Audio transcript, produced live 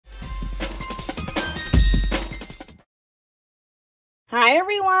Hi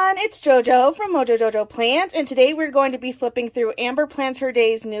everyone, it's JoJo from Mojo Jojo Plants, and today we're going to be flipping through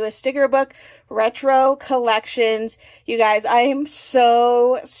Amberplansherday's newest sticker book, Retro Collections. You guys, I am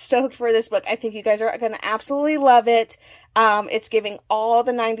so stoked for this book. I think you guys are going to absolutely love it. It's giving all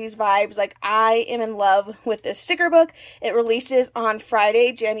the 90s vibes. Like, I am in love with this sticker book. It releases on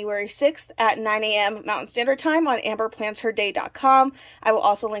Friday, January 6th at 9 a.m. Mountain Standard Time on amberplansherday.com. I will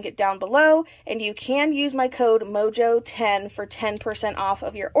also link it down below, and you can use my code MOJO10 for 10% off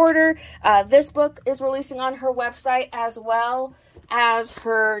of your order. This book is releasing on her website as well as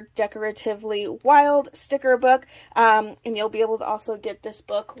her Decoratively Wild sticker book, and you'll be able to also get this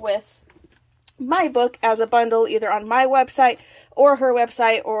book with my book as a bundle, either on my website or her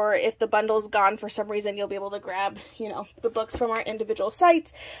website, or if the bundle's gone for some reason, you'll be able to grab, you know, the books from our individual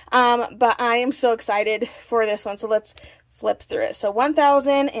sites. But I am so excited for this one, so let's flip through it. So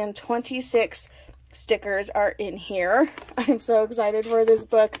 1,026 stickers are in here. I'm so excited for this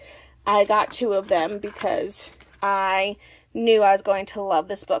book. I got 2 of them because I knew I was going to love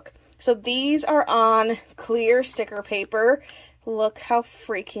this book. So these are on clear sticker paper. Look how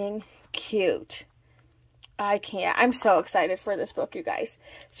freaking cute. I can't. I'm so excited for this book, you guys.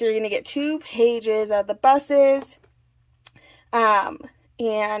 So you're going to get 2 pages of the buses,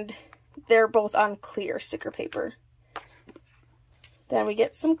 and they're both on clear sticker paper. Then we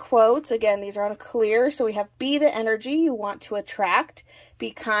get some quotes. Again, these are on clear. So we have, be the energy you want to attract.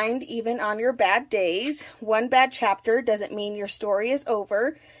 Be kind even on your bad days. One bad chapter doesn't mean your story is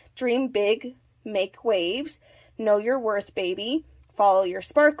over. Dream big, make waves. Know your worth, baby. Follow your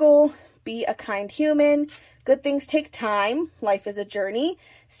sparkle. Be a kind human. Good things take time. Life is a journey.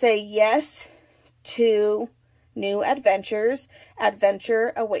 Say yes to new adventures.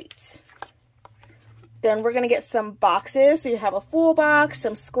 Adventure awaits. Then we're going to get some boxes. So you have a full box,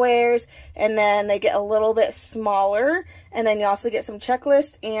 some squares, and then they get a little bit smaller. And then you also get some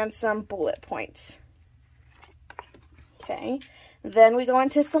checklists and some bullet points. Okay. Then we go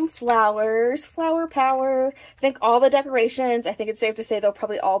into some flowers, flower power. I think all the decorations, I think it's safe to say they'll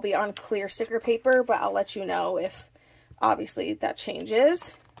probably all be on clear sticker paper, but I'll let you know if obviously that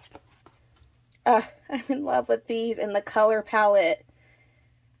changes. I'm in love with these and the color palette.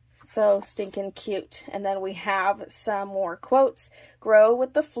 So stinking cute. And then we have some more quotes. Grow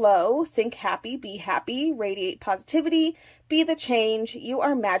with the flow. Think happy, be happy. Radiate positivity. Be the change. You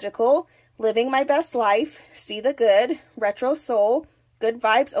are magical. Living my best life, see the good, retro soul, good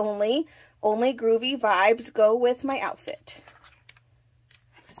vibes only groovy vibes go with my outfit.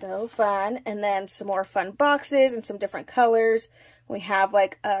 So fun. And then some more fun boxes and some different colors. We have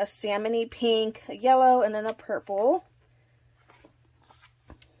like a salmony pink, a yellow, and then a purple.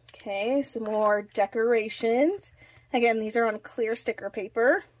 Okay, some more decorations. Again, these are on clear sticker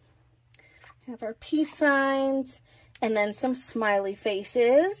paper. We have our peace signs and then some smiley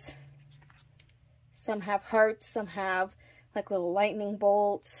faces. Some have hearts, some have like little lightning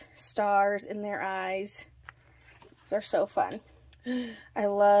bolts, stars in their eyes. These are so fun. I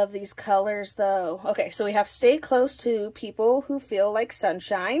love these colors though. Okay, so we have stay close to people who feel like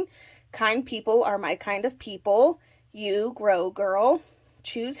sunshine. Kind people are my kind of people. You grow, girl.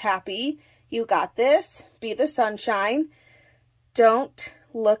 Choose happy. You got this. Be the sunshine. Don't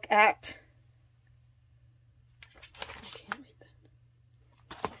look at...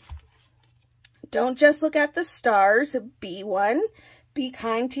 Don't just look at the stars, be one. Be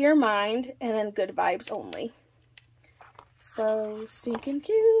kind to your mind, and then good vibes only. So stinking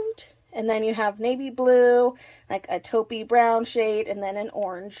cute. And then you have navy blue, like a taupey brown shade, and then an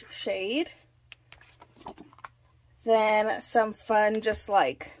orange shade. Then some fun, just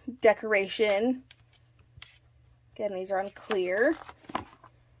like decoration. Again, these are on clear.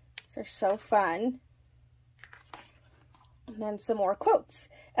 These are so fun. And then some more quotes.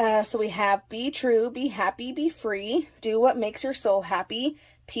 So we have, be true, be happy, be free, do what makes your soul happy,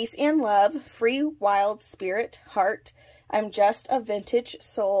 peace and love, free, wild spirit, heart, I'm just a vintage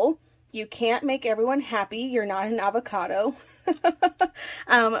soul, you can't make everyone happy, you're not an avocado,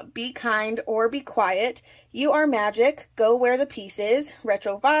 be kind or be quiet, you are magic, go where the peace is,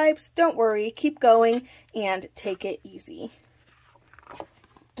 retro vibes, don't worry, keep going, and take it easy.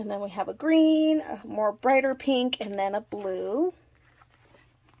 And then we have a green, a more brighter pink, and then a blue.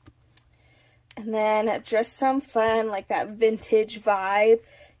 And then just some fun, like that vintage vibe.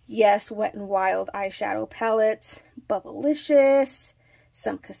 Yes, Wet n Wild eyeshadow palettes, Bubblicious,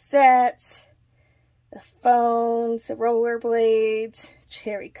 some cassettes, the phones, the rollerblades,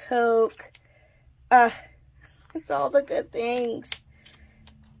 cherry Coke. It's all the good things.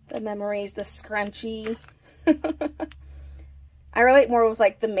 The memories, the scrunchie. I relate more with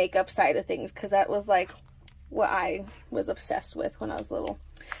like the makeup side of things because that was like what I was obsessed with when I was little.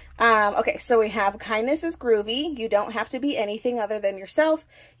 Okay, so we have kindness is groovy. You don't have to be anything other than yourself.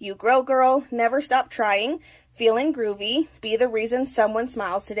 You grow, girl. Never stop trying. Feeling groovy. Be the reason someone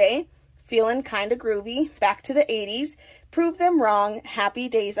smiles today. Feeling kinda groovy. Back to the 80s. Prove them wrong. Happy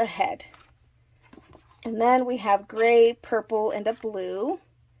days ahead. And then we have gray, purple, and a blue.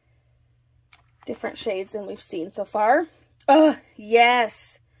 Different shades than we've seen so far. Oh,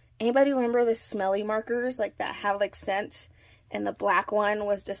 yes. Anybody remember the smelly markers like that have like scents? And the black one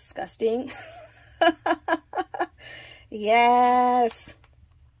was disgusting. Yes.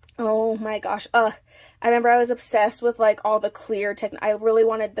 Oh my gosh. I remember I was obsessed with like all the clear I really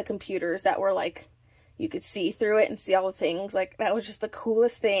wanted the computers that were like, you could see through it and see all the things. Like that was just the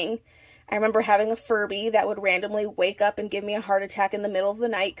coolest thing. I remember having a Furby that would randomly wake up and give me a heart attack in the middle of the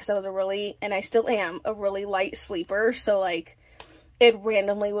night because I was and I still am, a really light sleeper. So like it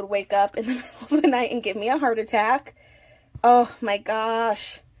randomly would wake up in the middle of the night and give me a heart attack. Oh my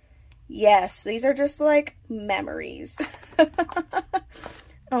gosh. Yes, these are just like memories.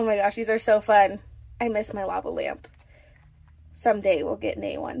 Oh my gosh, these are so fun. I miss my lava lamp. Someday we'll get an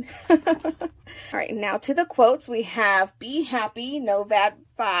A1. All right, now to the quotes. We have be happy, no bad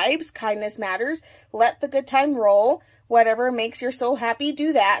vibes, kindness matters, let the good time roll, whatever makes your soul happy,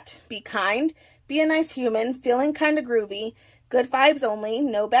 do that, be kind, be a nice human, feeling kind of groovy, good vibes only,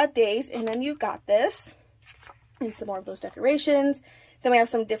 no bad days, and then you got this. And some more of those decorations. Then we have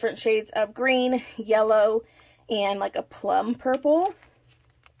some different shades of green, yellow, and like a plum purple.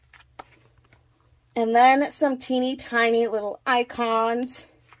 And then some teeny tiny little icons.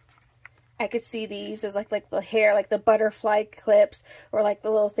 I could see these as like the hair, like the butterfly clips, or like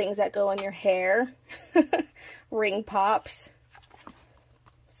the little things that go in your hair. Ring pops.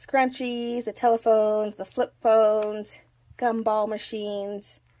 Scrunchies, the telephones, the flip phones, gumball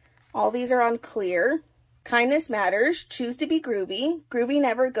machines. All these are on clear. Kindness matters. Choose to be groovy. Groovy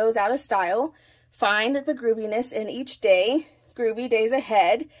never goes out of style. Find the grooviness in each day. Groovy days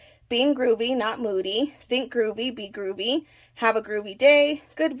ahead. Being groovy, not moody. Think groovy, be groovy. Have a groovy day.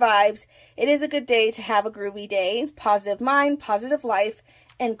 Good vibes. It is a good day to have a groovy day. Positive mind, positive life,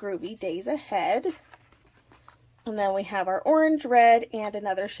 and groovy days ahead. And then we have our orange, red, and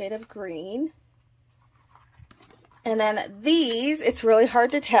another shade of green. And then these, it's really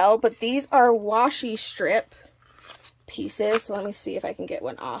hard to tell, but these are washi strip pieces. So let me see if I can get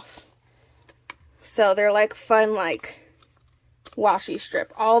one off. So they're like fun, like washi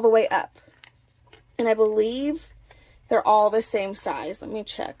strip all the way up. And I believe they're all the same size. Let me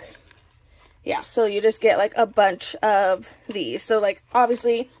check. Yeah, so you just get like a bunch of these. So like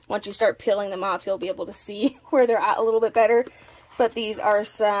obviously once you start peeling them off, you'll be able to see where they're at a little bit better. But these are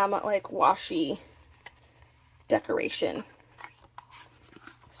some like washi decoration.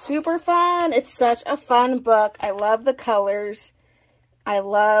 Super fun. It's such a fun book. I love the colors. I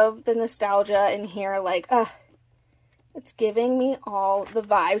love the nostalgia in here. Like, it's giving me all the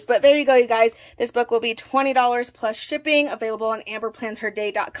vibes. But there you go, you guys. This book will be $20 plus shipping, available on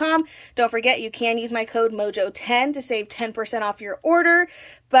amberplansherday.com. Don't forget, you can use my code MOJO10 to save 10% off your order.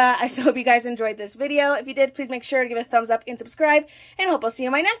 But I so hope you guys enjoyed this video. If you did, please make sure to give it a thumbs up and subscribe. And I hope I'll see you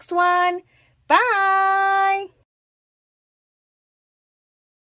in my next one. Bye!